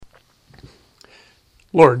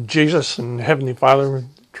Lord Jesus and Heavenly Father, we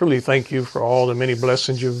truly thank you for all the many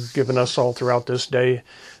blessings you've given us all throughout this day.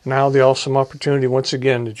 And now the awesome opportunity once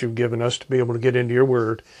again that you've given us to be able to get into your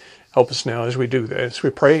word. Help us now as we do that. As we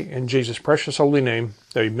pray in Jesus' precious holy name,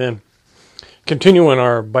 amen. Continuing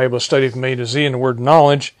our Bible study from A to Z in the word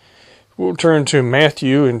knowledge, we'll turn to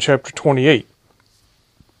Matthew in chapter 28.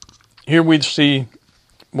 Here we see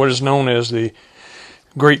what is known as the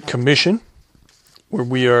Great Commission, where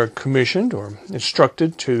we are commissioned or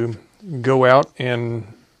instructed to go out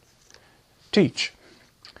and teach,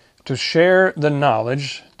 to share the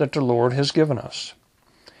knowledge that the Lord has given us.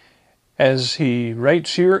 As he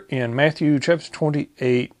writes here in Matthew chapter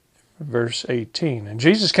 28, verse 18, "And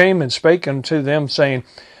Jesus came and spake unto them, saying,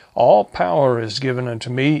 All power is given unto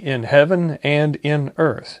me in heaven and in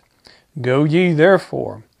earth. Go ye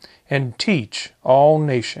therefore, and teach all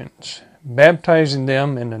nations, baptizing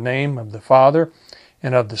them in the name of the Father,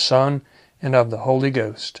 and of the Son, and of the Holy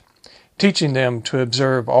Ghost, teaching them to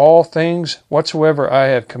observe all things whatsoever I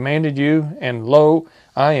have commanded you, and lo,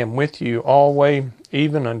 I am with you alway,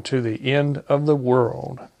 even unto the end of the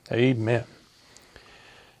world." Amen.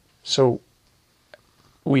 So,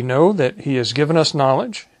 we know that he has given us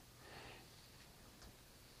knowledge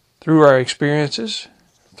through our experiences,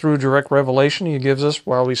 through direct revelation he gives us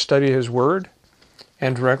while we study his word,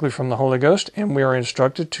 and directly from the Holy Ghost, and we are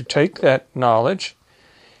instructed to take that knowledge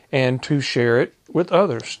and to share it with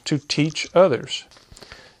others, to teach others.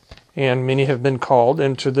 And many have been called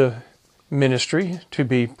into the ministry to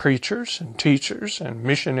be preachers and teachers and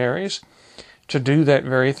missionaries, to do that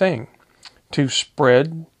very thing, to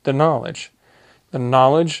spread the knowledge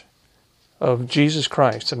of Jesus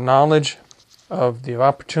Christ, the knowledge of the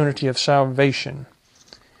opportunity of salvation,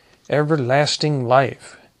 everlasting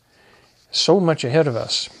life. So much ahead of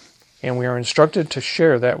us, and we are instructed to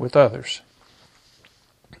share that with others.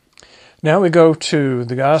 Now we go to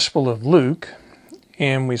the Gospel of Luke,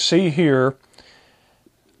 and we see here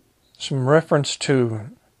some reference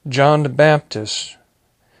to John the Baptist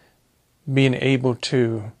being able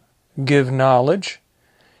to give knowledge.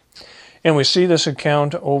 And we see this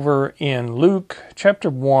account over in Luke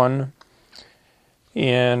chapter 1,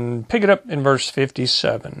 and pick it up in verse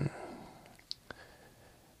 57.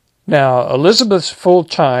 "Now Elizabeth's full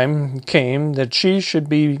time came that she should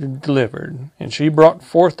be delivered, and she brought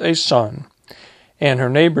forth a son. And her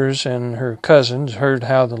neighbors and her cousins heard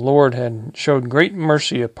how the Lord had showed great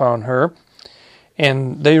mercy upon her,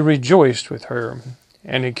 and they rejoiced with her.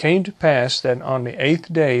 And it came to pass that on the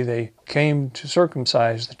 8th day they came to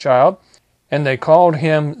circumcise the child, and they called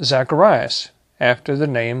him Zacharias, after the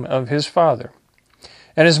name of his father.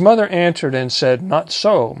 And his mother answered and said, Not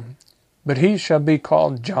so, but he shall be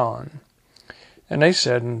called John. And they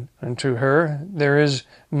said unto her, There is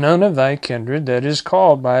none of thy kindred that is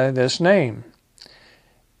called by this name.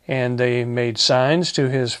 And they made signs to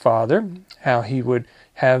his father, how he would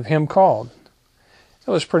have him called."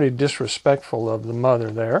 It was pretty disrespectful of the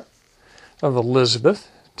mother there, of Elizabeth,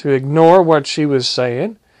 to ignore what she was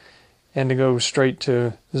saying and to go straight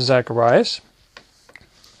to Zacharias.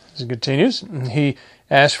 As it continues, he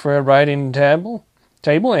asked for a writing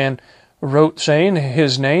table and wrote, saying,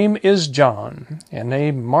 His name is John. And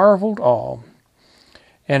they marveled all.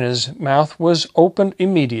 And his mouth was opened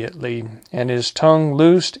immediately, and his tongue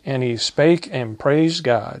loosed, and he spake and praised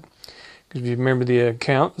God. If you remember the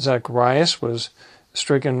account, Zacharias was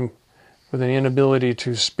stricken with an inability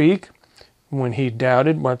to speak when he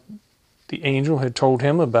doubted what the angel had told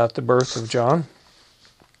him about the birth of John.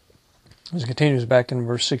 As it continues back in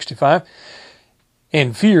verse 65,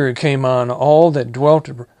 "And fear came on all that dwelt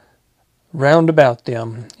round about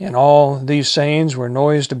them, and all these sayings were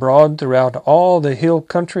noised abroad throughout all the hill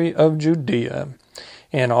country of Judea.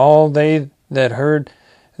 And all they that heard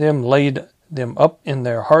them laid them up in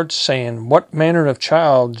their hearts, saying, What manner of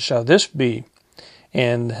child shall this be?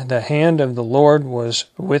 And the hand of the Lord was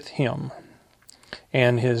with him.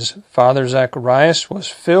 And his father Zacharias was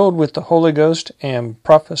filled with the Holy Ghost, and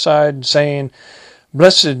prophesied, saying,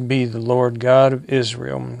 Blessed be the Lord God of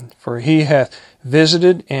Israel, for he hath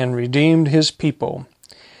visited and redeemed his people,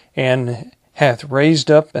 and hath raised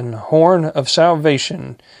up an horn of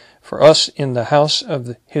salvation for us in the house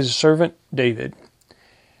of his servant David,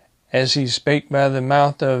 as he spake by the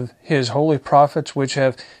mouth of his holy prophets, which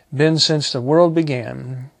have been since the world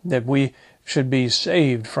began, that we should be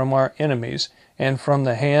saved from our enemies, and from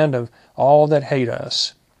the hand of all that hate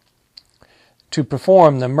us, to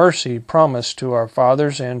perform the mercy promised to our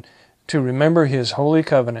fathers, and to remember his holy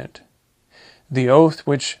covenant, the oath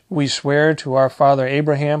which we swear to our father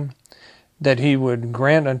Abraham, that he would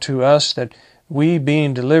grant unto us that we,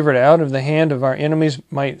 being delivered out of the hand of our enemies,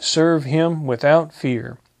 might serve him without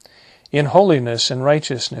fear, in holiness and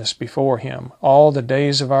righteousness before him all the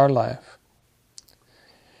days of our life.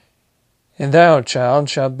 And thou, child,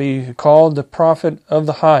 shalt be called the prophet of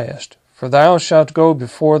the highest, for thou shalt go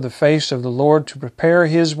before the face of the Lord to prepare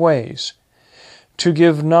his ways, to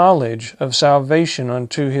give knowledge of salvation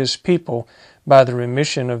unto his people by the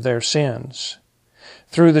remission of their sins,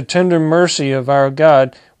 through the tender mercy of our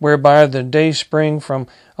God, whereby the dayspring from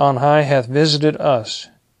on high hath visited us,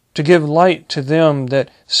 to give light to them that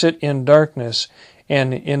sit in darkness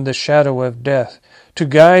and in the shadow of death, to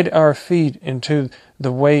guide our feet into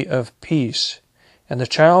the way of peace. And the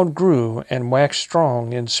child grew and waxed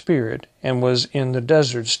strong in spirit, and was in the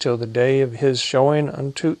deserts till the day of his showing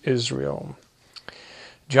unto Israel.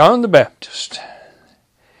 John the Baptist.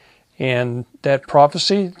 And that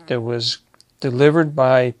prophecy that was delivered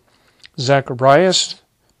by Zacharias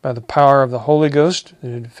by the power of the Holy Ghost that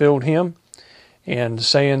had filled him, and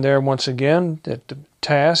saying there once again that the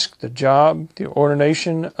task, the job, the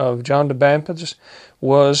ordination of John the Baptist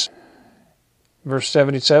was, verse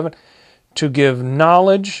 77, to give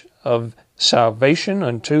knowledge of salvation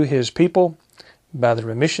unto his people by the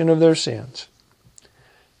remission of their sins.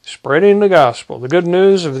 Spreading the gospel, the good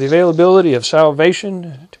news of the availability of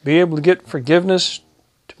salvation, to be able to get forgiveness,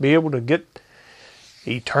 to be able to get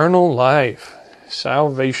eternal life,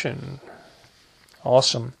 salvation.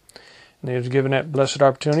 Awesome. And he was given that blessed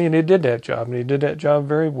opportunity, and he did that job, and he did that job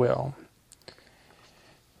very well.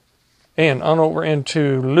 And on over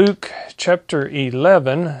into Luke chapter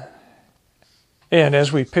 11. And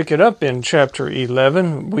as we pick it up in chapter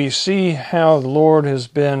 11, we see how the Lord has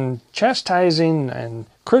been chastising and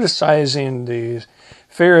criticizing the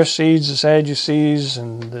Pharisees, the Sadducees,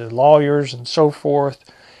 and the lawyers, and so forth.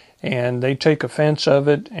 And they take offense of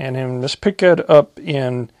it. And let's pick it up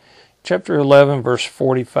in chapter 11, verse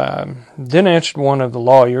 45. Then answered one of the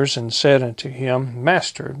lawyers, and said unto him,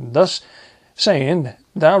 Master, thus saying,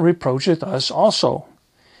 thou reproachest us also.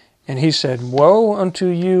 And he said, Woe unto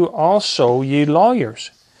you also, ye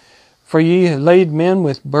lawyers! For ye have laid men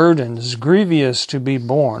with burdens grievous to be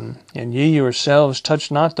borne, and ye yourselves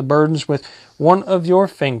touch not the burdens with one of your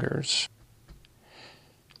fingers.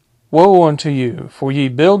 Woe unto you, for ye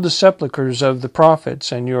build the sepulchres of the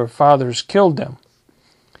prophets, and your fathers killed them.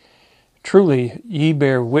 Truly ye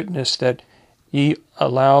bear witness that ye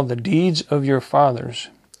allow the deeds of your fathers,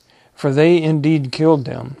 for they indeed killed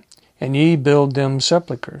them, and ye build them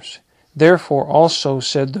sepulchres. Therefore also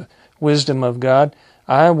said the wisdom of God,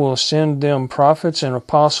 I will send them prophets and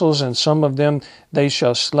apostles, and some of them they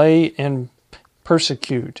shall slay and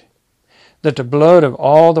persecute, that the blood of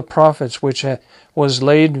all the prophets which was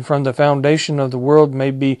laid from the foundation of the world may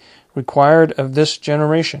be required of this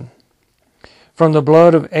generation. From the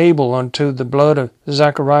blood of Abel unto the blood of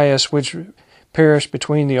Zacharias, which perished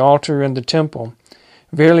between the altar and the temple.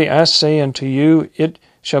 Verily I say unto you, it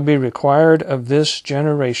shall be required of this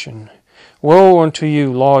generation. Woe unto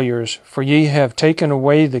you, lawyers, for ye have taken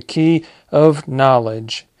away the key of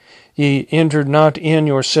knowledge. Ye entered not in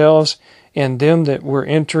yourselves, and them that were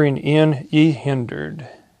entering in ye hindered.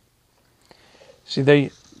 See,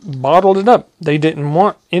 they bottled it up. They didn't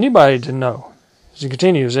want anybody to know. As he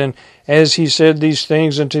continues, and as he said these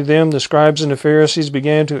things unto them, the scribes and the Pharisees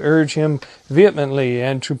began to urge him vehemently,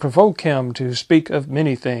 and to provoke him to speak of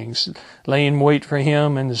many things, laying wait for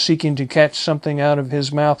him, and seeking to catch something out of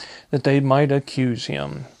his mouth, that they might accuse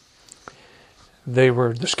him. They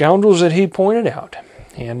were the scoundrels that he pointed out,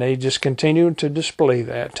 and they just continued to display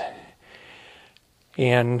that.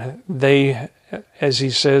 And they, as he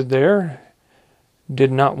said there,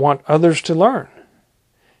 did not want others to learn.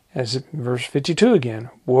 As verse 52 again,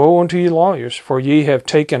 Woe unto you lawyers, for ye have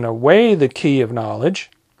taken away the key of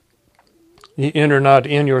knowledge. Ye enter not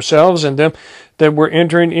in yourselves, and them that were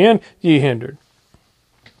entering in ye hindered.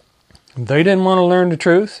 They didn't want to learn the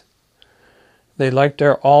truth. They liked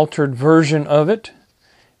their altered version of it,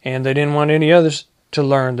 and they didn't want any others to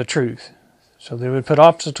learn the truth. So they would put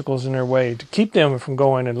obstacles in their way to keep them from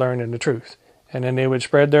going and learning the truth. And then they would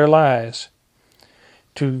spread their lies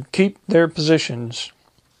to keep their positions.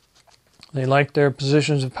 They liked their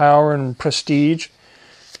positions of power and prestige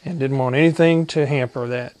and didn't want anything to hamper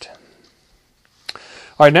that.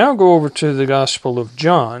 All right, now go over to the Gospel of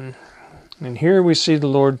John. And here we see the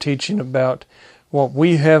Lord teaching about what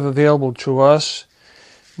we have available to us,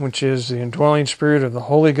 which is the indwelling spirit of the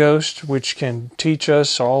Holy Ghost, which can teach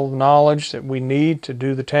us all the knowledge that we need to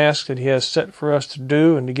do the task that He has set for us to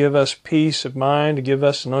do, and to give us peace of mind, to give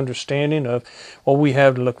us an understanding of what we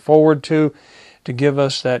have to look forward to give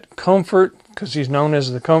us that comfort, because He's known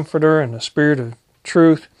as the Comforter and the Spirit of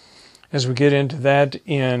Truth, as we get into that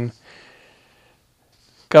in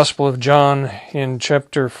Gospel of John in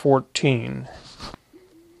chapter 14.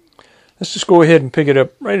 Let's just go ahead and pick it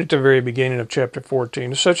up right at the very beginning of chapter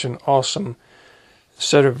 14. It's such an awesome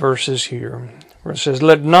set of verses here, where it says,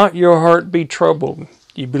 "Let not your heart be troubled.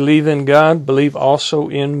 You believe in God, believe also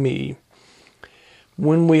in me."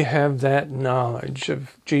 When we have that knowledge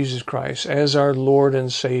of Jesus Christ as our Lord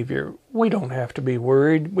and Savior, we don't have to be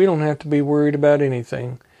worried. We don't have to be worried about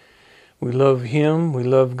anything. We love Him. We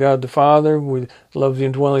love God the Father. We love the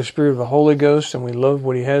indwelling Spirit of the Holy Ghost, and we love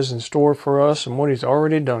what He has in store for us and what He's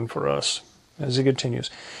already done for us. As He continues,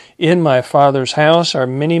 "In my Father's house are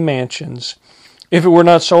many mansions. If it were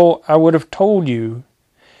not so, I would have told you.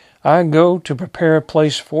 I go to prepare a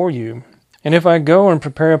place for you. And if I go and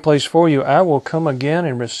prepare a place for you, I will come again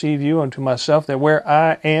and receive you unto myself, that where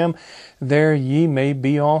I am, there ye may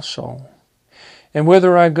be also. And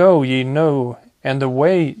whither I go, ye know, and the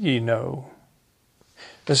way ye know."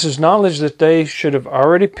 This is knowledge that they should have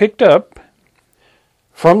already picked up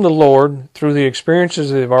from the Lord through the experiences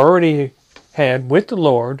they've already had with the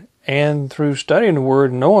Lord, and through studying the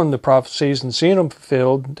Word, knowing the prophecies and seeing them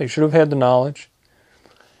fulfilled. They should have had the knowledge.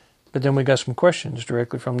 But then we got some questions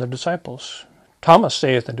directly from the disciples. "Thomas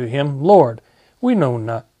saith unto him, Lord, we know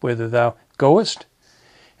not whither thou goest,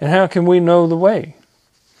 and how can we know the way?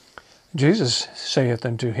 Jesus saith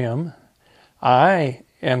unto him, I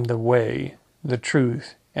am the way, the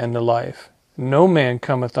truth, and the life. No man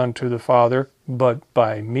cometh unto the Father but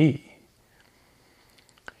by me.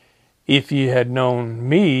 If ye had known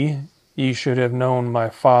me, ye should have known my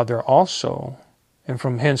Father also. And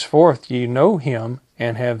from henceforth ye know him,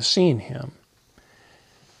 and have seen him."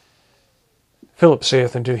 Philip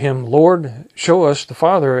saith unto him, "Lord, show us the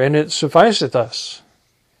Father, and it sufficeth us."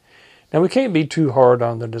 Now we can't be too hard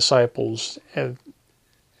on the disciples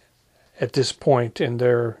at this point in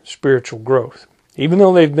their spiritual growth. Even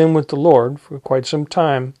though they've been with the Lord for quite some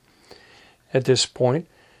time at this point,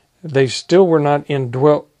 they still were not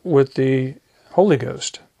indwelt with the Holy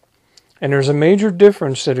Ghost. And there's a major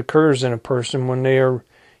difference that occurs in a person when they are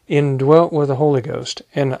indwelt with the Holy Ghost,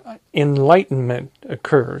 and enlightenment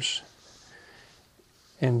occurs.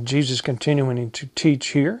 And Jesus continuing to teach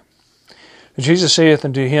here. "Jesus saith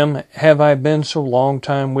unto him, Have I been so long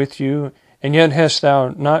time with you, and yet hast thou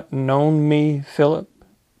not known me, Philip?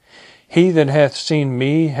 He that hath seen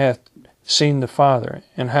me hath seen the Father.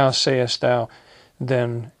 And how sayest thou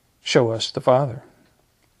then, Show us the Father?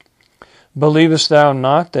 Believest thou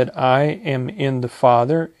not that I am in the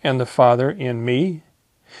Father, and the Father in me?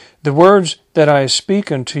 The words that I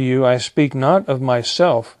speak unto you, I speak not of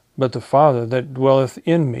myself, but the Father that dwelleth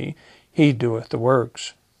in me, He doeth the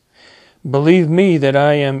works. Believe me that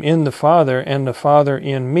I am in the Father, and the Father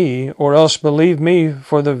in me, or else believe me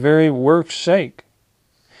for the very work's sake.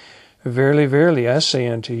 Verily, verily, I say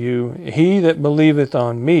unto you, he that believeth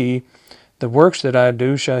on me, the works that I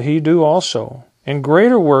do shall he do also, and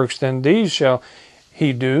greater works than these shall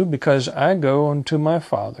he do, because I go unto my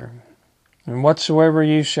Father. And whatsoever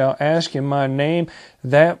ye shall ask in my name,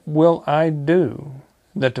 that will I do,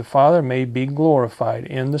 that the Father may be glorified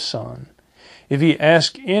in the Son. If ye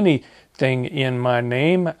ask anything in my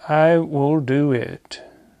name, I will do it.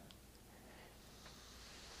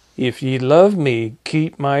 If ye love me,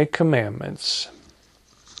 keep my commandments."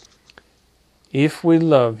 If we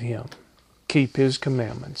love Him, keep His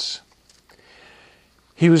commandments.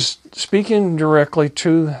 He was speaking directly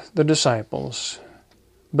to the disciples,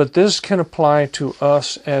 but this can apply to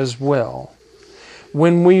us as well.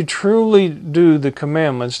 When we truly do the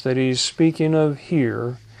commandments that He's speaking of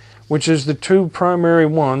here, which is the two primary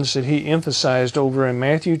ones that He emphasized over in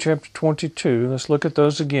Matthew chapter 22. Let's look at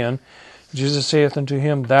those again. Jesus saith unto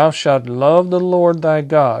him, Thou shalt love the Lord thy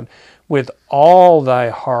God with all thy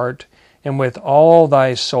heart, and with all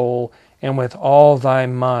thy soul, and with all thy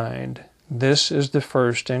mind. This is the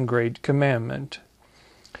first and great commandment.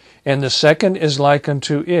 And the second is like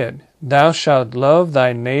unto it, Thou shalt love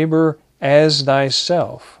thy neighbor as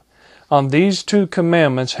thyself. On these two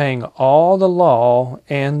commandments hang all the law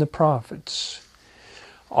and the prophets.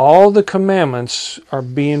 All the commandments are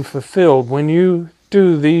being fulfilled when you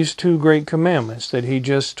do these two great commandments that He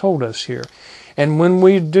just told us here. And when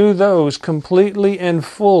we do those completely and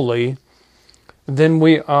fully, then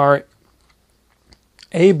we are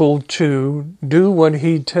able to do what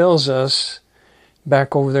He tells us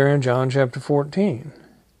back over there in John chapter 14.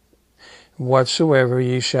 Whatsoever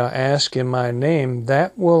ye shall ask in my name,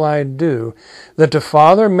 that will I do, that the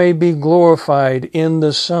Father may be glorified in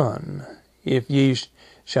the Son. If ye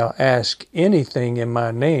shall ask anything in my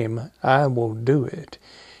name, I will do it.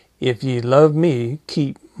 If ye love me,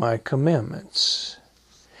 keep my commandments.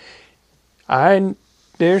 I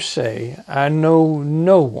dare say I know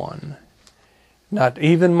no one, not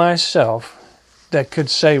even myself, that could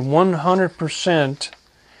say 100%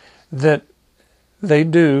 that they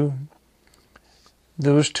do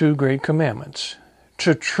those two great commandments.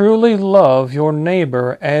 To truly love your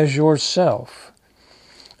neighbor as yourself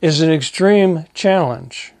is an extreme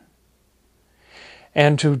challenge.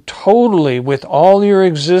 And to totally, with all your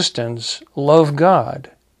existence, love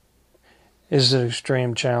God is an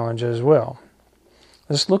extreme challenge as well.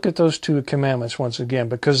 Let's look at those two commandments once again,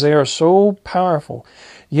 because they are so powerful.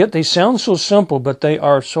 Yet they sound so simple, but they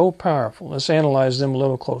are so powerful. Let's analyze them a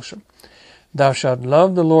little closer. Thou shalt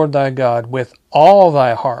love the Lord thy God with all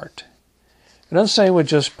thy heart. It doesn't say with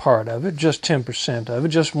just part of it, just 10% of it,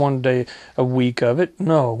 just one day a week of it.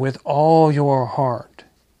 No, with all your heart.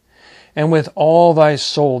 And with all thy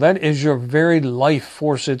soul. That is your very life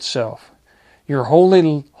force itself. Your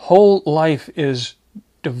whole life is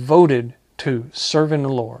devoted to serving the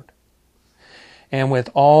Lord. And with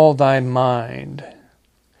all thy mind.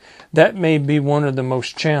 That may be one of the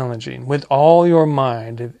most challenging. With all your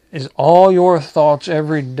mind. Is all your thoughts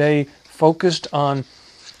every day focused on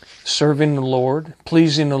serving the Lord,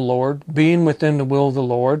 pleasing the Lord, being within the will of the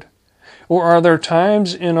Lord? Or are there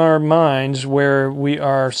times in our minds where we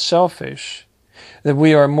are selfish, that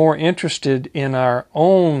we are more interested in our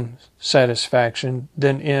own satisfaction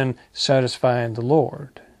than in satisfying the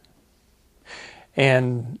Lord?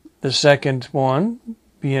 And the second one,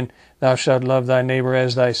 being, thou shalt love thy neighbor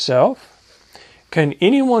as thyself. Can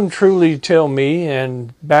anyone truly tell me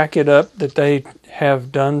and back it up that they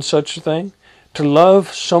have done such a thing? To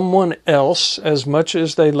love someone else as much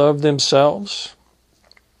as they love themselves?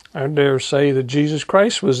 I dare say that Jesus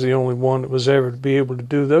Christ was the only one that was ever to be able to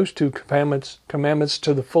do those two commandments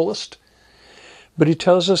to the fullest. But he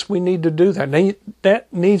tells us we need to do that.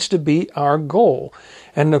 That needs to be our goal.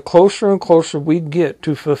 And the closer and closer we get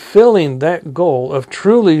to fulfilling that goal of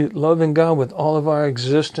truly loving God with all of our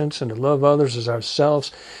existence and to love others as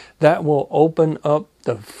ourselves, that will open up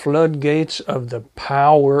the floodgates of the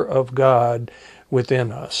power of God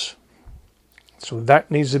within us. So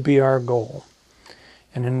that needs to be our goal.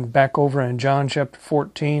 And then back over in John chapter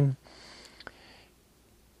 14,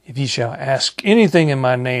 if ye shall ask anything in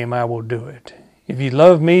my name, I will do it. If ye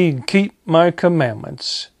love me, keep my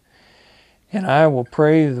commandments. And I will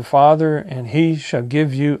pray the Father, and he shall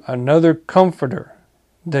give you another comforter,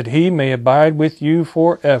 that he may abide with you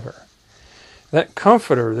forever. That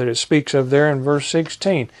comforter that it speaks of there in verse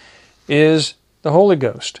 16 is the Holy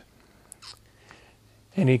Ghost.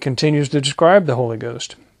 And he continues to describe the Holy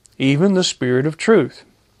Ghost, even the Spirit of truth.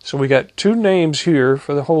 So we got two names here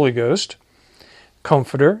for the Holy Ghost,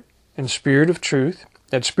 Comforter and Spirit of truth.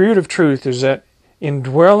 That Spirit of truth is that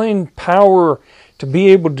indwelling power to be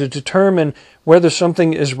able to determine whether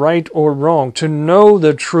something is right or wrong, to know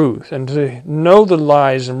the truth and to know the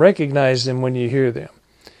lies and recognize them when you hear them.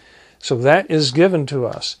 So that is given to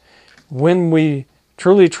us when we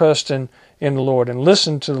truly trust in the Lord and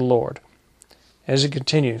listen to the Lord. As it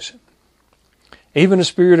continues, even the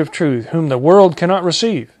Spirit of truth, whom the world cannot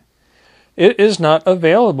receive. It is not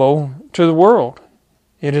available to the world.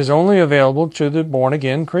 It is only available to the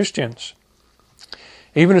born-again Christians.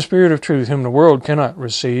 Even the Spirit of truth, whom the world cannot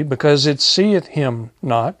receive, because it seeth him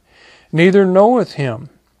not, neither knoweth him.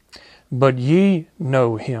 But ye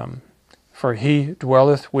know him, for he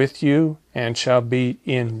dwelleth with you and shall be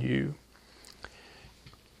in you.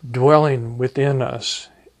 Dwelling within us,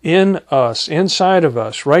 inside of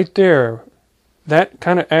us, right there, that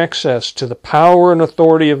kind of access to the power and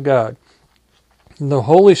authority of God. The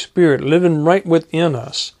Holy Spirit living right within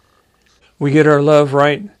us. We get our love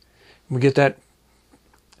right. We get that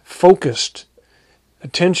focused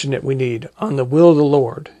attention that we need on the will of the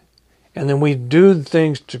Lord. And then we do the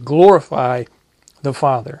things to glorify the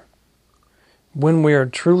Father. When we are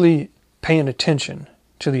truly paying attention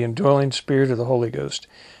to the indwelling Spirit of the Holy Ghost,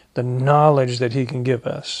 the knowledge that he can give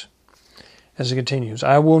us. As it continues,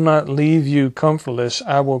 I will not leave you comfortless,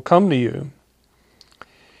 I will come to you.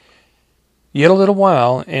 Yet a little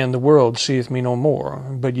while, and the world seeth me no more.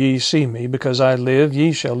 But ye see me, because I live,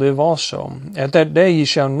 ye shall live also. At that day ye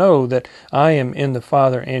shall know that I am in the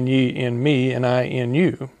Father, and ye in me, and I in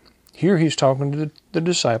you. Here he's talking to the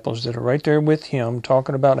disciples that are right there with him,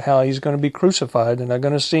 talking about how he's going to be crucified. They're not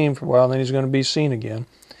going to see him for a while, and then he's going to be seen again.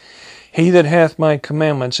 He that hath my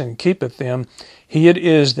commandments and keepeth them, he it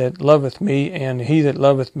is that loveth me, and he that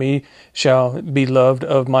loveth me shall be loved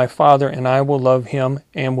of my Father, and I will love him,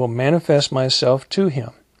 and will manifest myself to him.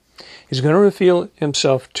 He's going to reveal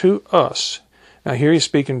himself to us. Now here he's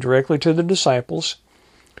speaking directly to the disciples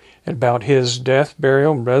about his death,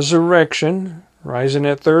 burial, resurrection, rising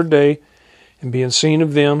that third day, and being seen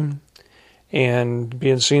of them, and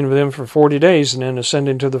being seen of them for 40 days, and then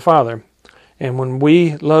ascending to the Father. And when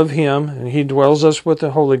we love Him, and He dwells us with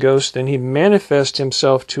the Holy Ghost, then He manifests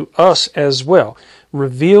Himself to us as well,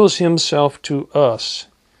 reveals Himself to us.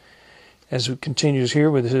 As it continues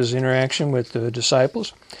here with His interaction with the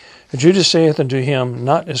disciples, Judas saith unto Him,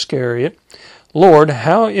 not Iscariot, Lord,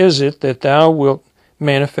 how is it that Thou wilt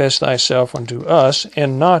manifest Thyself unto us,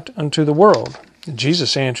 and not unto the world? And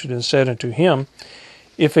Jesus answered and said unto him,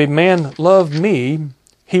 If a man love me,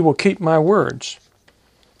 he will keep my words,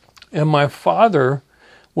 and my Father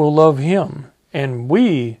will love him, and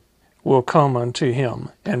we will come unto him,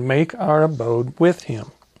 and make our abode with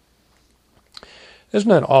him. Isn't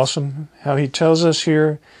that awesome how He tells us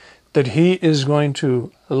here that He is going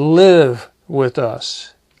to live with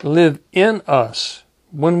us, live in us,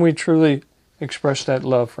 when we truly express that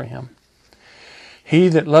love for Him. He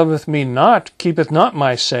that loveth me not keepeth not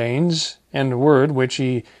my sayings, and the word which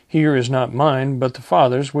ye hear is not mine, but the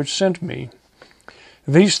Father's which sent me.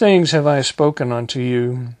 These things have I spoken unto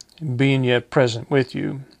you, being yet present with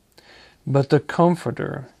you. But the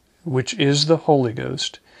Comforter, which is the Holy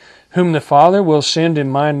Ghost, whom the Father will send in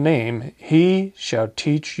my name, He shall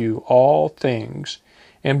teach you all things,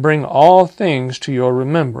 and bring all things to your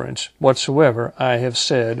remembrance, whatsoever I have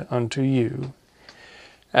said unto you.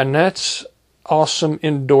 And that's awesome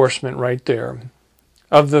endorsement right there.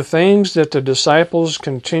 Of the things that the disciples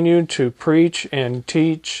continued to preach and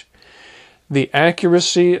teach, the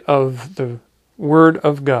accuracy of the Word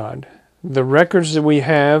of God, the records that we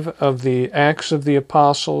have of the Acts of the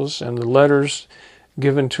Apostles and the letters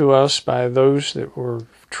given to us by those that were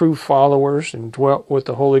true followers and dwelt with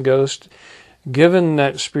the Holy Ghost, given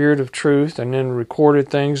that spirit of truth, and then recorded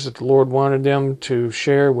things that the Lord wanted them to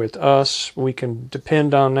share with us. We can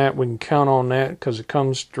depend on that. We can count on that because it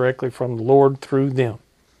comes directly from the Lord through them.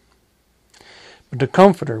 But the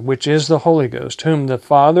Comforter, which is the Holy Ghost, whom the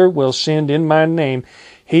Father will send in my name,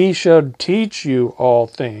 He shall teach you all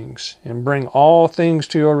things, and bring all things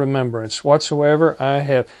to your remembrance, whatsoever I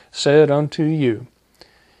have said unto you.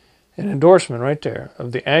 An endorsement right there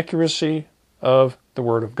of the accuracy of the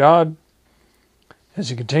Word of God. As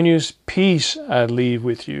He continues, peace I leave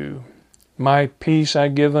with you. My peace I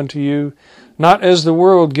give unto you. Not as the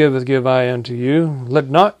world giveth, give I unto you. Let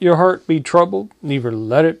not your heart be troubled, neither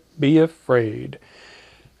let it be afraid.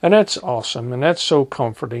 And that's awesome, and that's so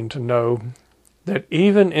comforting to know that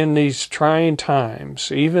even in these trying times,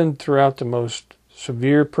 even throughout the most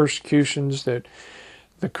severe persecutions that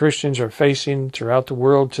the Christians are facing throughout the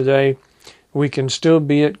world today, we can still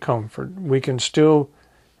be at comfort. We can still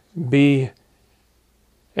be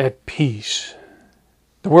at peace.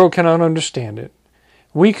 The world cannot understand it.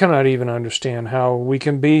 We cannot even understand how we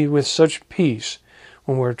can be with such peace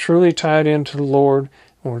when we're truly tied into the Lord,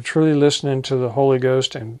 when we're truly listening to the Holy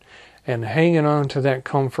Ghost and hanging on to that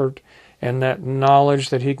comfort and that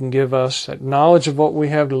knowledge that He can give us, that knowledge of what we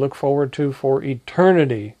have to look forward to for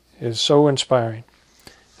eternity is so inspiring.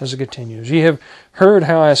 As it continues, Ye have heard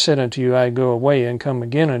how I said unto you, I go away and come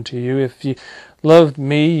again unto you. If ye loved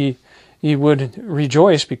me, ye would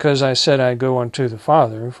rejoice because I said I go unto the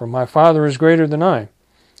Father, for my Father is greater than I.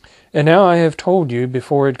 And now I have told you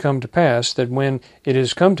before it come to pass, that when it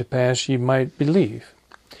is come to pass ye might believe.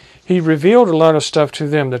 He revealed a lot of stuff to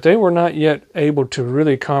them that they were not yet able to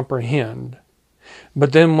really comprehend.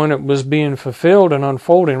 But then when it was being fulfilled and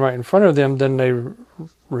unfolding right in front of them, then they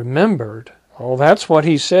remembered. Oh, that's what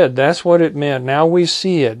He said. That's what it meant. Now we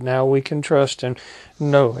see it. Now we can trust and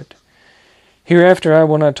know it. Hereafter I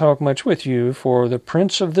will not talk much with you, for the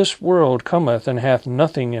prince of this world cometh and hath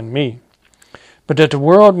nothing in me. But that the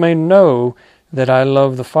world may know that I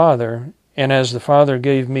love the Father, and as the Father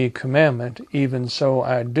gave me commandment, even so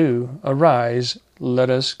I do. Arise,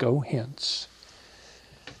 let us go hence.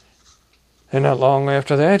 And not long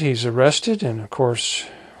after that, He's arrested and, of course,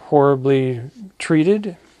 horribly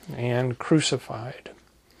treated and crucified,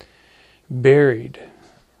 buried,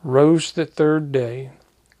 rose the third day,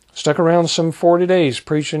 stuck around some 40 days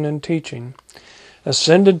preaching and teaching,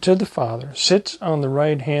 ascended to the Father, sits on the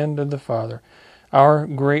right hand of the Father, our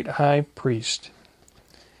great high priest,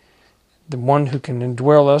 the one who can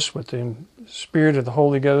indwell us with the Spirit of the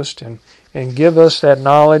Holy Ghost and give us that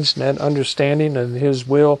knowledge and that understanding of His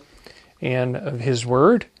will and of His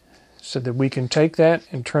Word, so that we can take that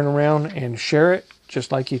and turn around and share it,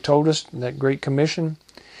 just like He told us in that Great Commission.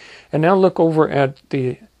 And now look over at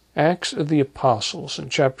the Acts of the Apostles in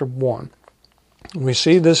chapter 1. We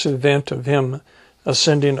see this event of Him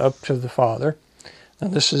ascending up to the Father. Now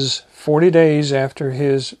this is 40 days after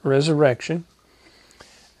His resurrection.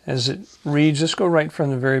 As it reads, let's go right from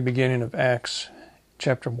the very beginning of Acts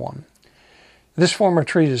chapter 1. This former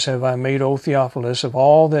treatise have I made, O Theophilus, of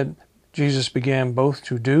all that Jesus began both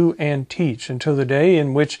to do and teach, until the day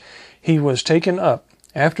in which he was taken up.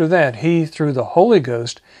 After that, he, through the Holy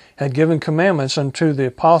Ghost, had given commandments unto the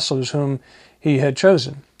apostles whom he had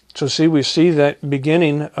chosen. So we see that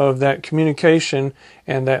beginning of that communication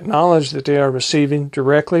and that knowledge that they are receiving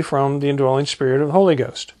directly from the indwelling Spirit of the Holy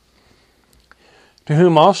Ghost. To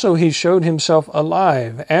whom also he showed himself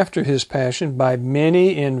alive after his passion by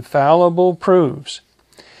many infallible proofs,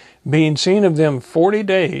 being seen of them 40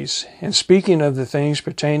 days, and speaking of the things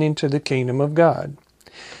pertaining to the kingdom of God.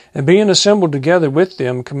 And being assembled together with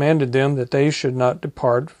them, commanded them that they should not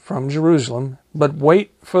depart from Jerusalem, but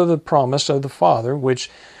wait for the promise of the Father,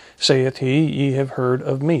 which, saith he, ye have heard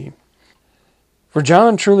of me. For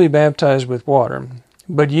John truly baptized with water,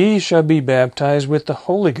 but ye shall be baptized with the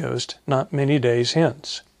Holy Ghost not many days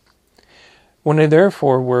hence. When they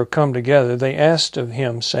therefore were come together, they asked of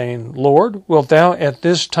him, saying, Lord, wilt thou at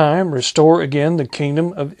this time restore again the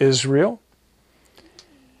kingdom of Israel?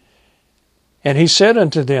 And he said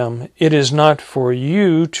unto them, It is not for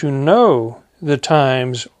you to know the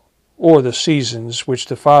times or the seasons which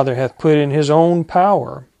the Father hath put in his own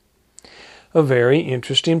power. A very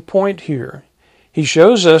interesting point here. He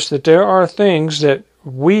shows us that there are things that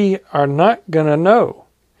we are not going to know.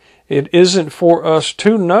 It isn't for us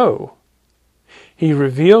to know. He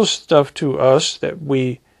reveals stuff to us that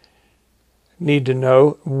we need to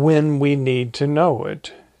know when we need to know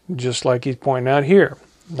it. Just like he's pointing out here.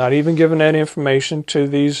 Not even giving that information to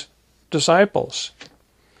these disciples.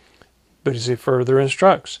 But as he further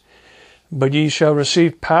instructs, But ye shall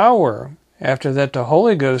receive power after that the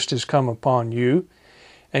Holy Ghost is come upon you,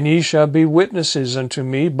 and ye shall be witnesses unto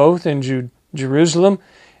me both in Jerusalem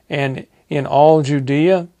and in all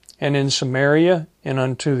Judea and in Samaria and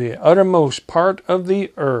unto the uttermost part of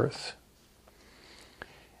the earth.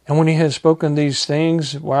 And when he had spoken these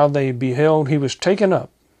things, while they beheld, he was taken up,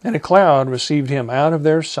 and a cloud received him out of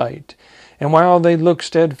their sight. And while they looked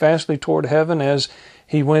steadfastly toward heaven as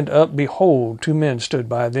he went up, behold, 2 men stood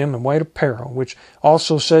by them in white apparel, which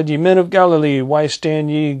also said, Ye men of Galilee, why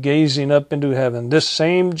stand ye gazing up into heaven? This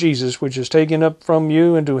same Jesus which is taken up from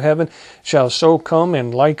you into heaven shall so come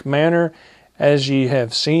in like manner as ye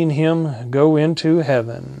have seen him go into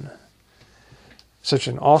heaven. Such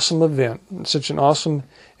an awesome event, such an awesome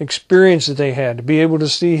experience that they had, to be able to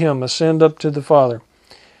see him ascend up to the Father,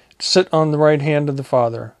 sit on the right hand of the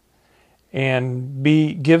Father, and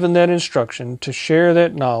be given that instruction to share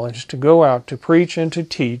that knowledge, to go out, to preach and to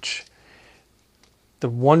teach the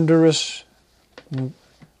wondrous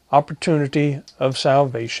opportunity of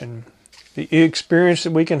salvation, the experience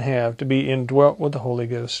that we can have to be indwelt with the Holy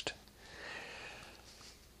Ghost,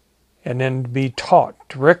 and then be taught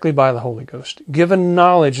directly by the Holy Ghost, given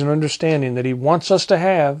knowledge and understanding that he wants us to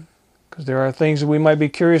have, because there are things that we might be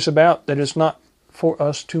curious about that it's not for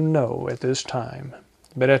us to know at this time.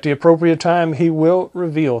 But at the appropriate time, he will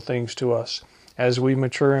reveal things to us. As we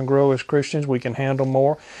mature and grow as Christians, we can handle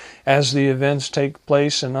more. As the events take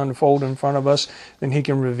place and unfold in front of us, then he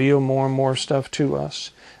can reveal more and more stuff to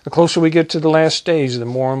us. The closer we get to the last days, the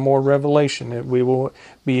more and more revelation that we will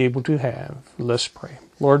be able to have. Let's pray.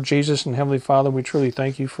 Lord Jesus and Heavenly Father, we truly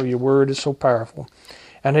thank you for your word. It's so powerful.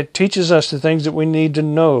 And it teaches us the things that we need to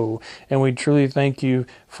know. And we truly thank you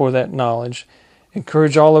for that knowledge.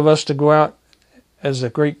 Encourage all of us to go out as the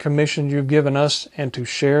great commission you've given us and to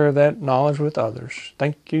share that knowledge with others.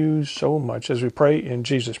 Thank you so much as we pray in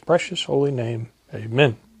Jesus' precious holy name.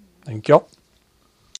 Amen. Thank y'all.